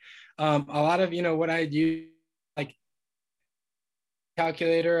be. A lot of, what I do, like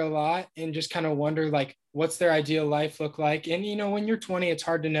calculator a lot, and just kind of wonder like what's their ideal life look like. And when you're 20, it's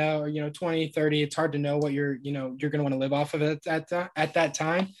hard to know, or 20, 30, it's hard to know what you're going to want to live off of at that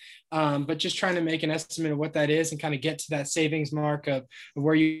time. But just trying to make an estimate of what that is and kind of get to that savings mark of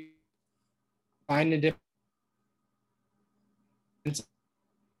where you find a different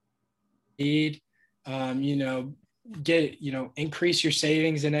need, increase your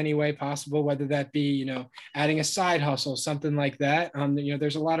savings in any way possible, whether that be, adding a side hustle, something like that.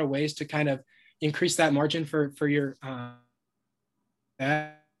 There's a lot of ways to kind of increase that margin for your, kind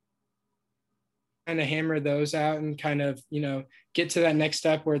of hammer those out and kind of, get to that next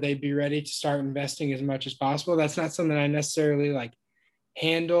step where they'd be ready to start investing as much as possible. That's not something I necessarily like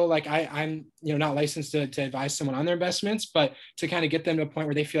handle. Like I'm not licensed to advise someone on their investments, but to kind of get them to a point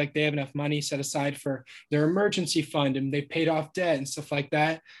where they feel like they have enough money set aside for their emergency fund and they paid off debt and stuff like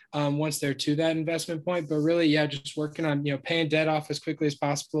that, once they're to that investment point. But really, just working on paying debt off as quickly as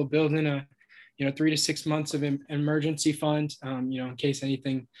possible, building a 3 to 6 months of emergency fund, in case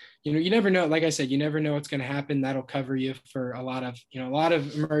anything, you never know. Like I said, you never know what's going to happen. That'll cover you for a lot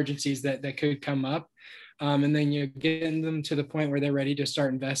of emergencies that could come up. And then getting them to the point where they're ready to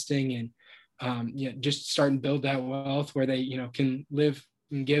start investing and just start and build that wealth where they, can live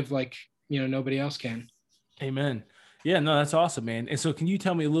and give like, nobody else can. Amen. Yeah, no, that's awesome, man. And so can you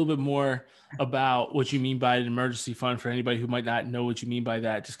tell me a little bit more about what you mean by an emergency fund for anybody who might not know what you mean by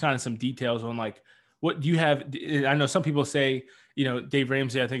that? Just kind of some details on like, what do you have? I know some people say, Dave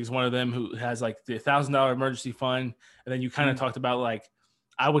Ramsey, I think, is one of them who has like the $1,000 emergency fund. And then you kind of talked about like,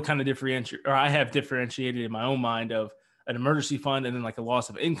 I would kind of differentiate, or I have differentiated in my own mind of an emergency fund and then like a loss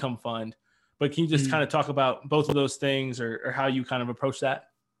of income fund. But can you just kind of talk about both of those things or how you kind of approach that?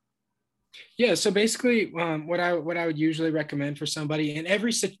 Yeah. So basically what I would usually recommend for somebody, and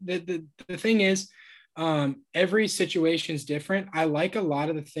the thing is, Every situation is different. I like a lot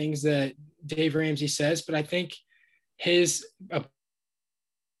of the things that Dave Ramsey says, but I think his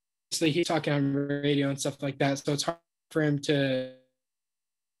he's talking on radio and stuff like that, so it's hard for him to,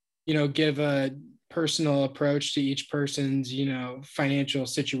 give a personal approach to each person's, financial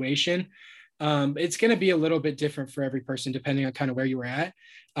situation. It's going to be a little bit different for every person depending on kind of where you were at.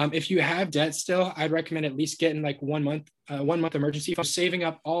 If you have debt still, I'd recommend at least getting like 1 month emergency fund, saving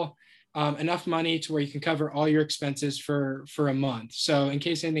up all enough money to where you can cover all your expenses for a month. So in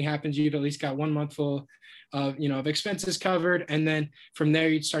case anything happens, you've at least got 1 month full of expenses covered. And then from there,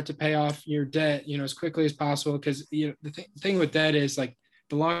 you'd start to pay off your debt, as quickly as possible. Because the thing with debt is like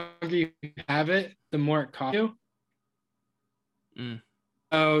the longer you have it, the more it costs you.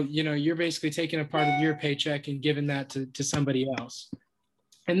 So, you're basically taking a part of your paycheck and giving that to somebody else.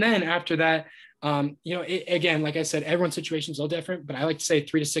 And then after that, again, like I said, everyone's situation is a little different, but I like to say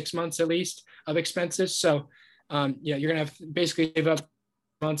 3 to 6 months at least of expenses. So, you're going to have to basically give up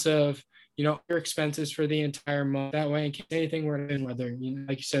months of, your expenses for the entire month. That way, in case anything were to, whether,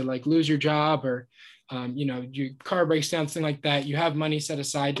 like you said, like lose your job or, your car breaks down, something like that, you have money set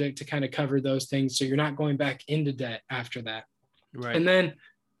aside to kind of cover those things. So you're not going back into debt after that. Right. And then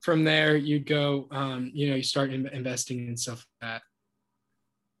from there, you'd go, you start investing in stuff like that.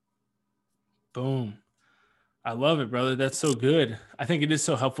 Boom. I love it, brother. That's so good. I think it is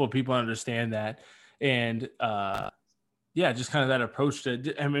so helpful for people to understand that. And just kind of that approach to,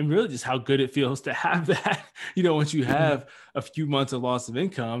 really just how good it feels to have that, once you have a few months of loss of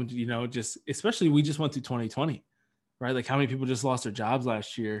income, just, especially we just went through 2020, right? Like how many people just lost their jobs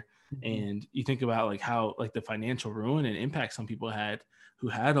last year. And you think about like how like the financial ruin and impact some people had who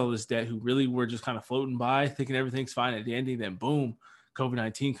had all this debt, who really were just kind of floating by thinking everything's fine and dandy. Then boom,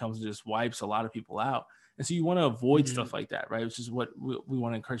 COVID-19 comes and just wipes a lot of people out. And so you want to avoid stuff like that, right? Which is what we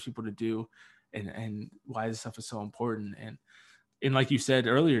want to encourage people to do, and why this stuff is so important. And like you said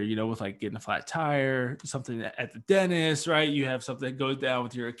earlier, with like getting a flat tire, something at the dentist, right? You have something that goes down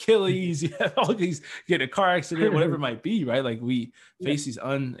with your Achilles, you have all these, get a car accident, whatever it might be, right? Like we face these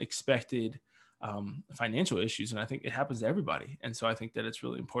unexpected financial issues, and I think it happens to everybody. And so I think that it's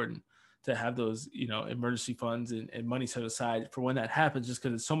really important to have those, emergency funds and money set aside for when that happens, just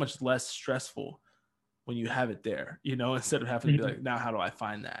because it's so much less stressful when you have it there, instead of having to be like, now how do I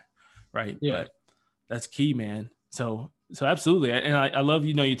find that? Right. Yeah. But that's key, man. So absolutely. And I love,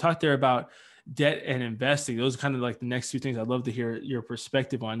 you talked there about debt and investing. Those are kind of like the next two things I'd love to hear your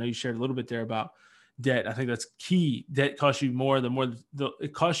perspective on. I know you shared a little bit there about debt. I think that's key. Debt costs you more,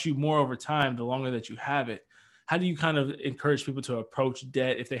 it costs you more over time, the longer that you have it. How do you kind of encourage people to approach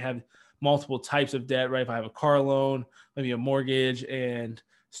debt if they have multiple types of debt, right? If I have a car loan, maybe a mortgage and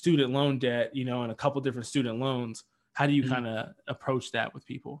student loan debt, and a couple different student loans, how do you kind of approach that with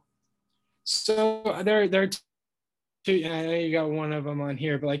people? So there are two, and I know you got one of them on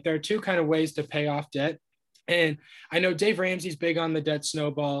here, but like there are two kind of ways to pay off debt. And I know Dave Ramsey's big on the debt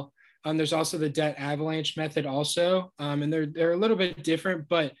snowball. There's also the debt avalanche method also. And they're a little bit different,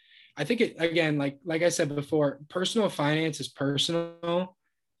 but I think it, again, like I said before, personal finance is personal.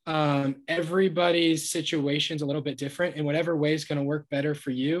 Everybody's situation is a little bit different, and whatever way is going to work better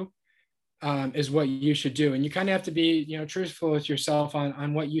for you is what you should do. And you kind of have to be, truthful with yourself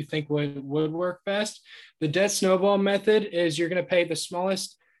on what you think would work best. The debt snowball method is you're going to pay the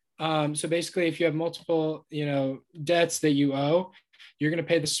smallest. So basically, if you have multiple, debts that you owe, you're going to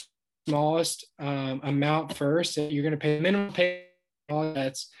pay the smallest amount first. And you're going to pay the minimum pay all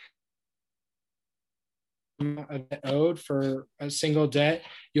debts owed for a single debt.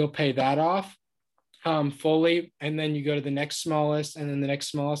 You'll pay that off fully, and then you go to the next smallest, and then the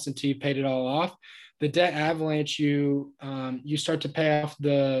next smallest until you paid it all off. The debt avalanche, you start to pay off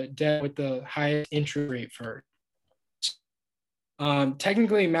the debt with the highest interest rate first.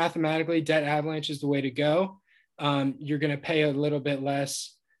 Technically, mathematically, debt avalanche is the way to go. You're going to pay a little bit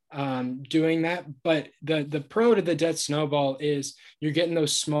less doing that, but the pro to the debt snowball is you're getting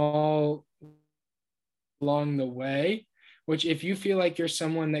those small along the way, which if you feel like you're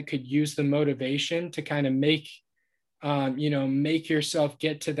someone that could use the motivation to kind of make yourself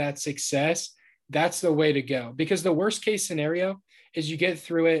get to that success, that's the way to go. Because the worst case scenario is you get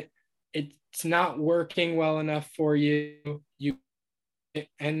through it, it's not working well enough for you,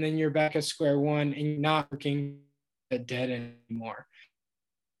 and then you're back at square one and you're not working at debt anymore.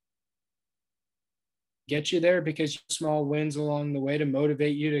 Get you there because small wins along the way to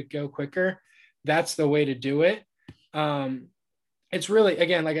motivate you to go quicker. That's the way to do it. It's really,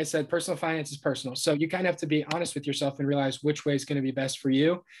 again, like I said, personal finance is personal. So you kind of have to be honest with yourself and realize which way is going to be best for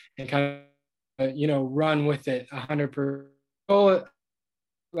you, and kind of, run with it 100%.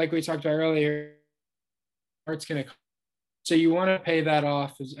 Like we talked about earlier, it's going to, so you want to pay that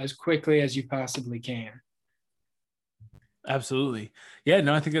off as quickly as you possibly can. Absolutely. Yeah,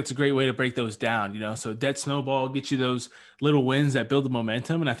 no, I think that's a great way to break those down, so debt snowball gets you those little wins that build the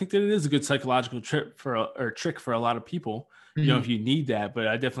momentum. And I think that it is a good psychological trick for a lot of people, if you need that. But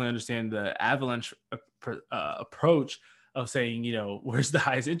I definitely understand the avalanche approach of saying, where's the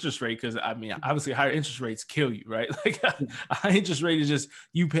highest interest rate? Because I mean, obviously higher interest rates kill you, right? Like a high interest rate is just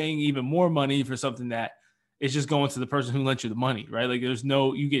you paying even more money for something that is just going to the person who lent you the money, right? Like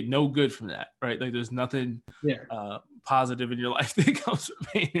you get no good from that, right? Like there's nothing positive in your life that comes from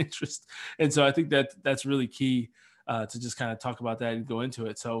paying interest. And so I think that's really key to just kind of talk about that and go into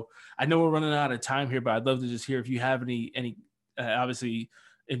it. So I know we're running out of time here, but I'd love to just hear if you have any obviously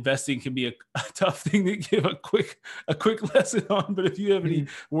investing can be a tough thing to give a quick lesson on, but if you have any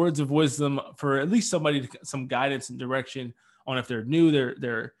words of wisdom for at least somebody, some guidance and direction on if they're new,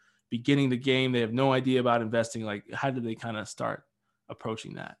 they're beginning the game, they have no idea about investing, like how do they kind of start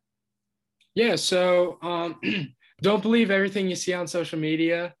approaching that? Yeah. So don't believe everything you see on social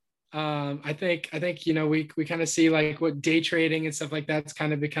media. I think, we kind of see like what day trading and stuff like that's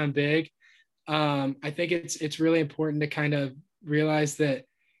kind of become big. I think it's really important to kind of realize that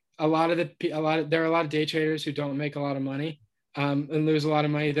there are a lot of day traders who don't make a lot of money and lose a lot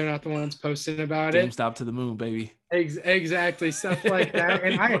of money. They're not the ones posting about it. GameStop to the moon, baby. Exactly, stuff like that.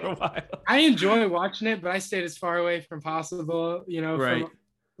 And I enjoy watching it, but I stayed as far away from possible, right.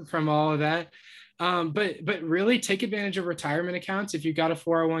 from all of that. But really take advantage of retirement accounts. If you got a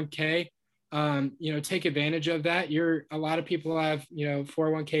 401k, take advantage of that. A lot of people have,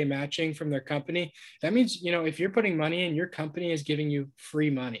 401k matching from their company. That means, if you're putting money in, your company is giving you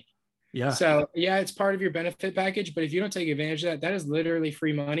free money. Yeah. So yeah, it's part of your benefit package, but if you don't take advantage of that, that is literally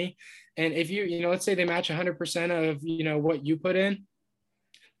free money. And if you, let's say they match 100% of, what you put in,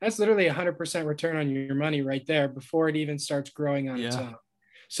 that's literally 100% return on your money right there before it even starts growing on its own.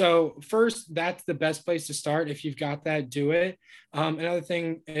 So first, that's the best place to start. If you've got that, do it. Another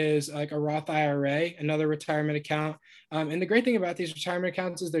thing is like a Roth IRA, another retirement account. And the great thing about these retirement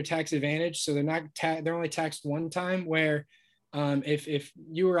accounts is they're tax advantaged. So they're only taxed one time, where if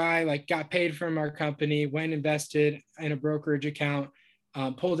you or I like got paid from our company, went invested in a brokerage account,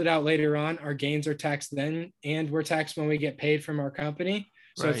 pulled it out later on, our gains are taxed then, and we're taxed when we get paid from our company.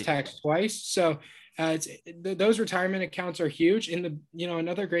 So It's taxed twice. So those retirement accounts are huge. And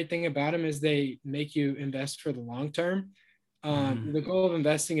another great thing about them is they make you invest for the long term. The goal of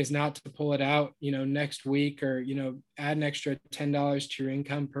investing is not to pull it out, next week or, add an extra $10 to your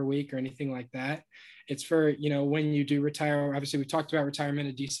income per week or anything like that. It's for, when you do retire. Obviously, we talked about retirement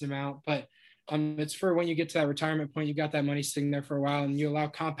a decent amount, but it's for when you get to that retirement point, you got that money sitting there for a while and you allow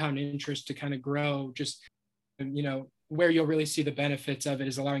compound interest to kind of grow. Just, where you'll really see the benefits of it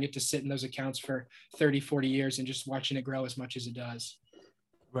is allowing it to sit in those accounts for 30, 40 years and just watching it grow as much as it does.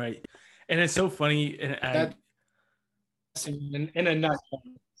 Right. And it's so funny. And in a nutshell.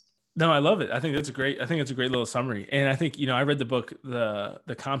 No, I love it. I think it's a great little summary. And I think, I read the book,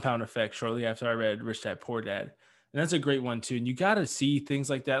 the Compound Effect, shortly after I read Rich Dad, Poor Dad. And that's a great one too. And you got to see things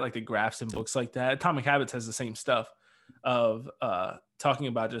like that, like the graphs in books like that. Atomic Habits has the same stuff of talking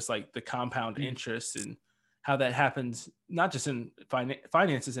about just like the compound interest and how that happens, not just in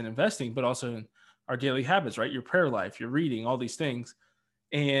finances and investing, but also in our daily habits, right? Your prayer life, your reading, all these things.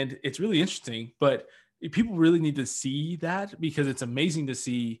 And it's really interesting, but people really need to see that, because it's amazing to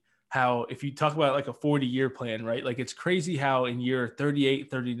see how, if you talk about like a 40-year plan, right? Like it's crazy how in year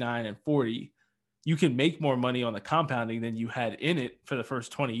 38, 39, and 40, you can make more money on the compounding than you had in it for the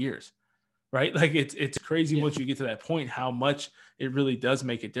first 20 years, right? Like it's crazy once you get to that point, how much it really does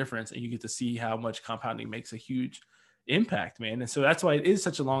make a difference. And you get to see how much compounding makes a huge impact, man. And so that's why it is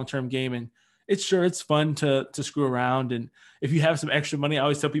such a long-term game. And it's fun to screw around. And if you have some extra money, I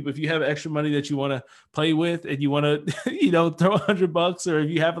always tell people, if you have extra money that you want to play with and you want to, throw $100, or if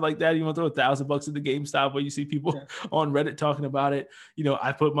you have it like that, you want to throw $1,000 at the GameStop, where you see people on Reddit talking about it.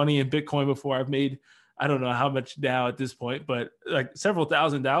 I put money in Bitcoin before. I've made, I don't know how much now at this point, but like several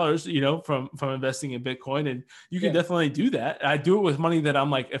 $1,000s, from investing in Bitcoin. And you can definitely do that. I do it with money that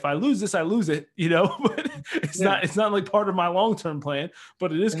I'm like, if I lose this, I lose it, but it's not like part of my long-term plan,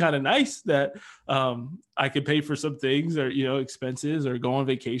 but it is kind of nice that I could pay for some things or, expenses, or go on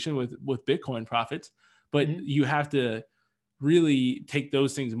vacation with Bitcoin profits. But you have to really take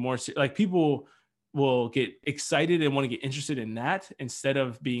those things more like people will get excited and want to get interested in that, instead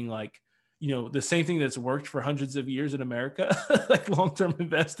of being like, the same thing that's worked for hundreds of years in America, like long-term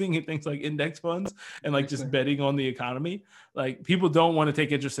investing and things like index funds and like just betting on the economy. Like people don't want to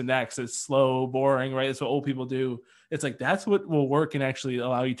take interest in that because it's slow, boring, right? That's what old people do. It's like, that's what will work and actually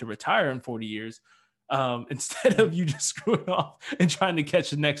allow you to retire in 40 years. instead of you just screwing off and trying to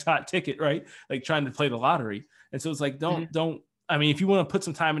catch the next hot ticket, right? Like trying to play the lottery. And so it's like, don't, I mean, if you want to put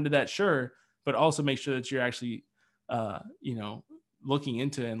some time into that, sure, but also make sure that you're actually, looking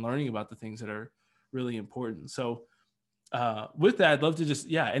into and learning about the things that are really important. So with that, I'd love to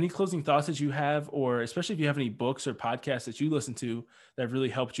just, any closing thoughts that you have, or especially if you have any books or podcasts that you listen to that have really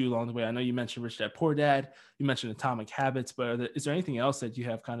helped you along the way. I know you mentioned Rich Dad Poor Dad, you mentioned Atomic Habits, but is there anything else that you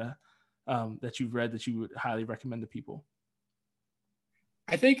have kind of that you've read that you would highly recommend to people?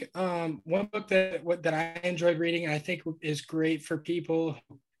 I think one book that I enjoyed reading, and I think is great for people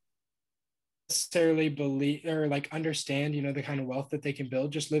who necessarily believe or like understand, the kind of wealth that they can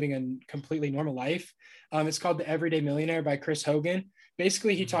build just living a completely normal life. It's called The Everyday Millionaire by Chris Hogan.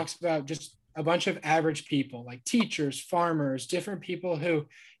 Basically, he talks about just a bunch of average people, like teachers, farmers, different people who,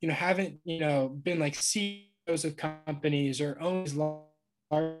 haven't, been like CEOs of companies or own these large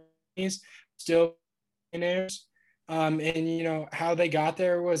companies, still millionaires. And how they got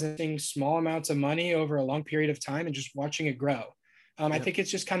there was investing small amounts of money over a long period of time and just watching it grow. I think it's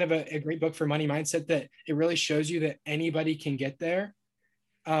just kind of a great book for money mindset, that it really shows you that anybody can get there,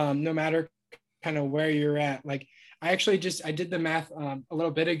 no matter kind of where you're at. Like I did the math a little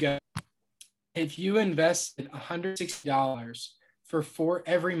bit ago. If you invested $160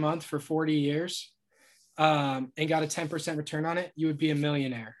 every month for 40 years and got a 10% return on it, you would be a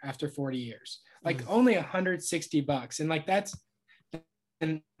millionaire after 40 years. Like only $160. And like that's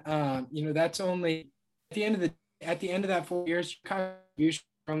only at the end of that 4 years, your contribution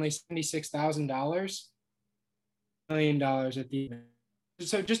for only $76,000, $1 million at the end.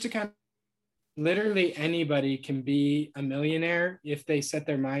 So just to kind of, literally anybody can be a millionaire if they set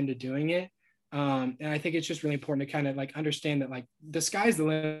their mind to doing it. And I think it's just really important to kind of like understand that like the sky's the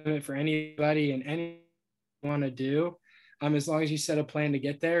limit for anybody and anything you want to do, as long as you set a plan to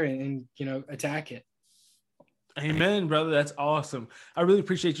get there and attack it. Amen, brother. That's awesome. I really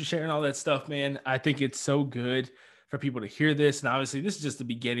appreciate you sharing all that stuff, man. I think it's so good for people to hear this. And obviously this is just the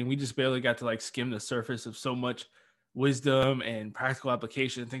beginning. We just barely got to like skim the surface of so much wisdom and practical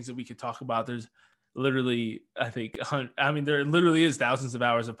application and things that we could talk about. There's literally, there literally is thousands of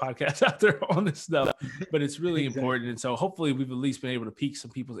hours of podcasts out there on this stuff, but it's really important. And so hopefully we've at least been able to pique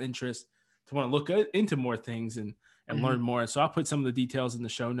some people's interest to want to look into more things and learn more. And so I'll put some of the details in the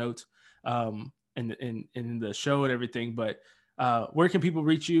show notes. In the show and everything, but where can people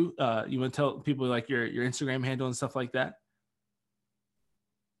reach you? You want to tell people like your Instagram handle and stuff like that?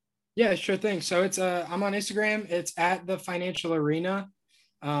 Yeah, sure thing. So it's I'm on Instagram. It's at The Financial Arena.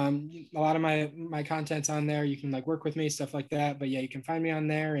 A lot of my content's on there. You can like work with me, stuff like that. But yeah, you can find me on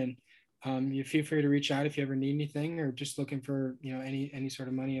there, and you feel free to reach out if you ever need anything or just looking for any sort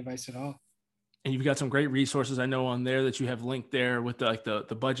of money advice at all. And you've got some great resources I know on there that you have linked there with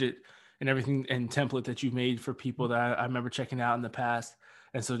the budget and everything and template that you've made for people that I remember checking out in the past.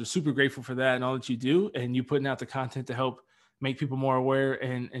 And so just super grateful for that and all that you do, and you putting out the content to help make people more aware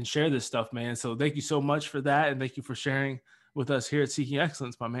and share this stuff, man. So thank you so much for that. And thank you for sharing with us here at Seeking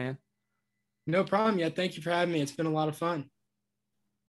Excellence, my man. No problem. Yeah. Thank you for having me. It's been a lot of fun.